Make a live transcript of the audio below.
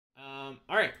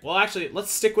All right. Well, actually, let's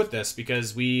stick with this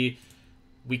because we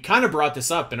kind of brought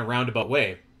this up in a roundabout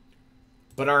way.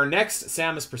 But our next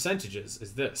Samus percentages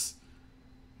is this.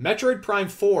 Metroid Prime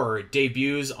 4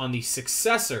 debuts on the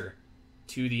successor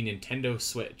to the Nintendo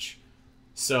Switch.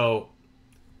 So,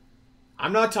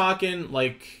 I'm not talking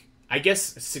like... I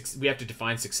guess we have to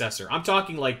define successor. I'm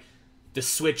talking like the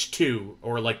Switch 2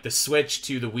 or like the Switch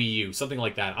to the Wii U, something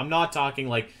like that. I'm not talking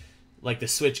like the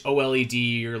Switch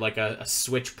OLED or like a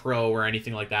Switch Pro or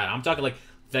anything like that. I'm talking like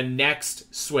the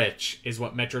next Switch is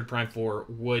what Metroid Prime 4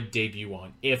 would debut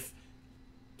on, if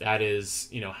that is,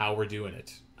 how we're doing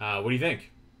it. What do you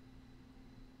think?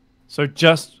 So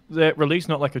just that release,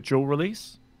 not like a dual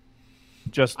release?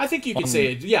 Just I think you could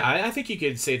say, yeah, I think you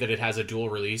could say that it has a dual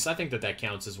release. I think that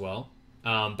counts as well.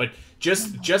 But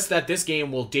just that this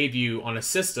game will debut on a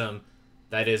system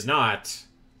that is not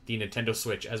the Nintendo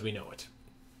Switch as we know it.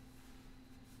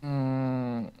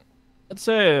 I'd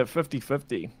say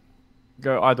 50-50.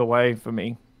 Go either way for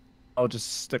me. I'll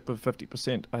just stick with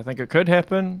 50%. I think it could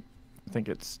happen. I think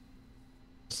it's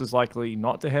just as likely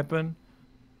not to happen.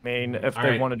 I mean, if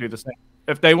they want to do the same,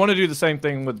 if they want to do the same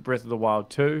thing with Breath of the Wild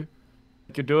 2,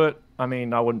 they could do it. I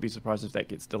mean, I wouldn't be surprised if that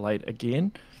gets delayed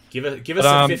again. Give us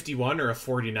a 51 or a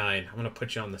 49. I'm gonna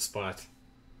put you on the spot.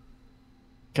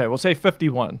 Okay, we'll say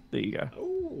 51. There you go.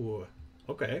 Oh,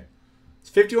 okay.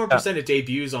 It's 51% it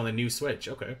debuts on the new Switch.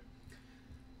 Okay.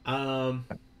 Well,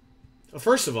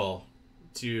 first of all,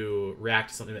 to react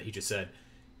to something that you just said,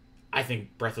 I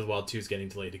think Breath of the Wild 2 is getting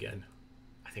delayed again.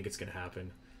 I think it's going to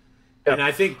happen. Yeah, and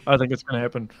I think it's going to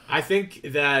happen. I think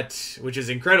that, which is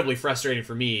incredibly frustrating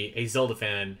for me, a Zelda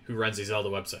fan who runs a Zelda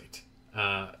website.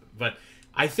 But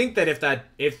I think that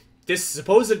if this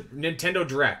supposed Nintendo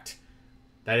Direct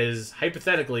that is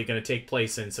hypothetically going to take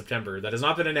place in September, that has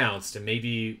not been announced, and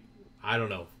maybe, I don't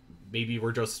know, maybe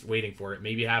we're just waiting for it.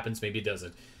 Maybe it happens, maybe it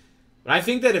doesn't. But I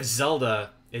think that if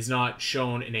Zelda is not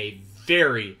shown in a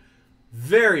very,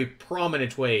 very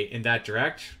prominent way in that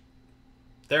Direct,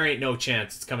 there ain't no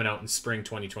chance it's coming out in spring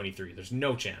 2023. There's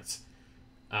no chance.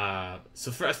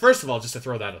 So first of all, just to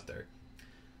throw that out there,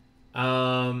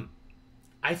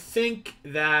 I think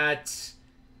that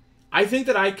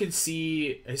I could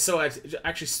see. So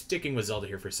actually sticking with Zelda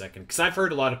here for a second, because I've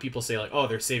heard a lot of people say like, oh,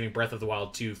 they're saving Breath of the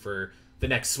Wild 2 for the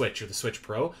next Switch or the Switch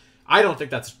Pro. I don't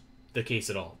think that's the case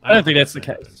at all. I don't think that's the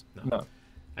case. No.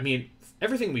 I mean,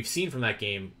 everything we've seen from that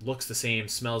game looks the same,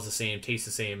 smells the same, tastes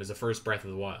the same as the first Breath of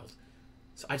the Wild.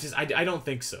 So I don't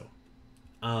think so.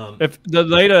 If the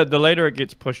later it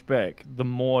gets pushed back, the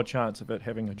more chance of it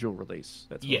having a dual release.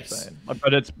 That's what I'm saying.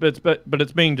 But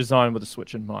it's being designed with a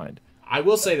Switch in mind. I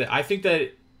will say that I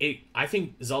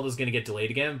think Zelda's going to get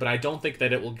delayed again, but I don't think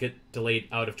that it will get delayed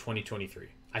out of 2023.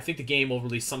 I think the game will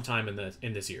release sometime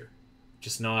in this year,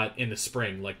 just not in the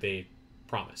spring like they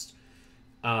promised.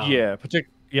 Yeah.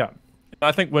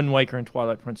 I think Wind Waker and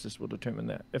Twilight Princess will determine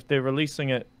that. If they're releasing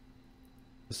it,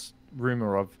 this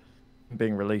rumor of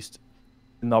being released,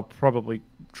 then they'll probably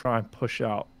try and push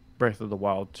out Breath of the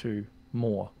Wild 2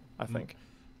 more, I think.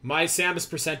 My Samus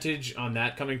percentage on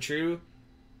that coming true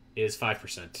is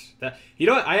 5%. That, you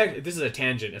know what? This is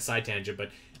a side tangent, but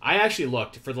I actually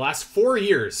looked for the last 4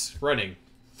 years running,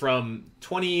 from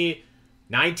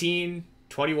 2019,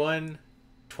 21,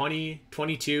 20,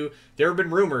 22. There have been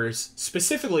rumors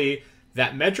specifically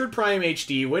that Metroid Prime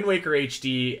HD, Wind Waker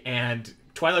HD, and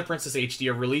Twilight Princess HD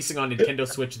are releasing on Nintendo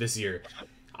Switch this year.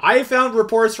 I found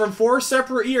reports from 4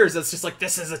 separate years that's just like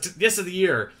this is the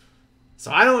year.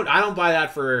 So I don't buy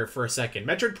that for a second.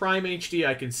 Metroid Prime HD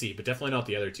I can see, but definitely not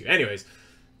the other two. Anyways,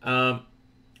 so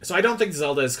I don't think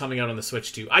Zelda is coming out on the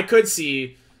Switch 2. I could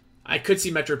see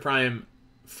Metroid Prime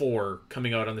 4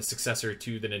 coming out on the successor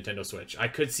to the Nintendo Switch. I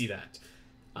could see that.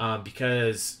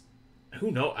 Because who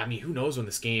knows when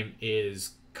this game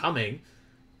is coming.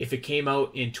 If it came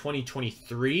out in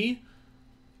 2023,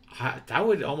 that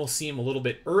would almost seem a little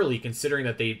bit early, considering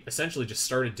that they essentially just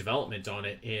started development on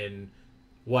it in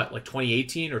like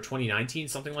 2018 or 2019,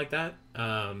 something like that.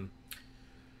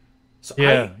 So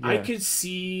yeah. I could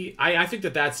see. I think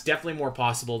that's definitely more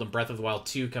possible than Breath of the Wild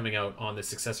 2 coming out on the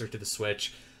successor to the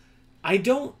Switch. I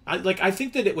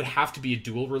think that it would have to be a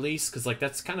dual release, because like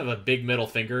that's kind of a big middle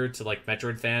finger to like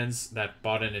Metroid fans that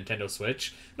bought a Nintendo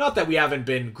Switch. Not that we haven't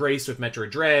been graced with Metroid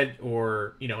Dread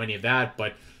or any of that,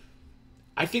 but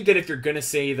I think that if you're gonna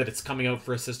say that it's coming out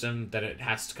for a system, that it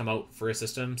has to come out for a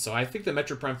system. So I think that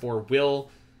Metroid Prime 4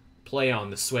 will play on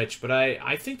the Switch, but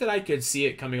I think that I could see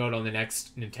it coming out on the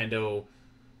next Nintendo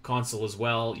console as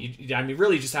well.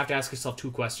 Really just have to ask yourself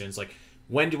 2 questions, like,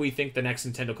 when do we think the next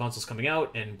Nintendo console is coming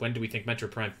out, and when do we think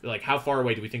Metroid Prime, like, how far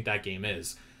away do we think that game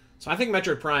is? So I think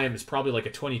Metroid Prime is probably like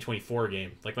a 2024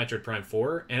 game, like Metroid Prime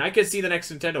 4, and I could see the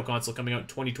next Nintendo console coming out in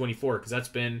 2024 because that's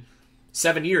been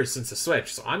 7 years since the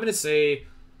Switch. So I'm gonna say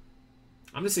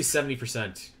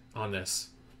 70% on this.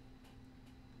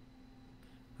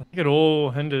 I think it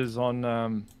all hinders on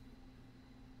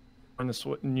when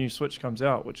the new Switch comes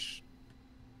out, which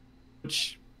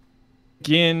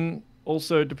again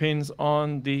also depends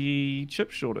on the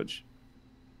chip shortage.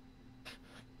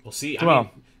 We'll see. I mean,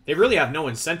 they really have no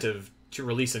incentive to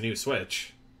release a new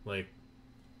Switch. Like,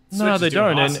 Switch no, is they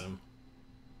doing don't. awesome. And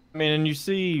I mean, and you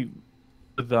see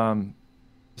with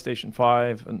PlayStation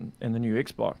 5 and the new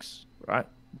Xbox, right?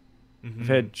 Mm-hmm. We've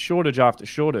had shortage after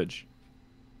shortage.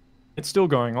 It's still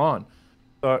going on.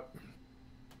 So,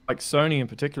 like Sony in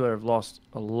particular have lost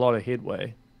a lot of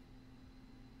headway.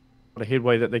 A lot of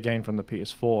headway that they gained from the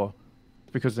PS4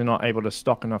 because they're not able to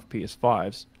stock enough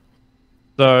PS5s.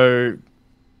 So,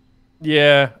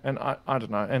 yeah, and I don't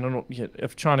know. And I don't, yeah,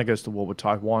 if China goes to war with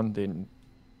Taiwan, then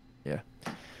yeah.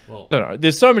 Well, I don't know.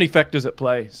 There's so many factors at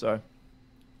play. So,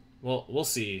 well, we'll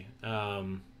see.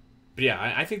 But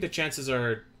yeah, I think the chances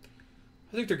are,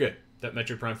 I think they're good that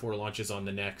Metroid Prime 4 launches on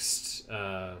the next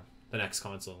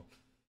console.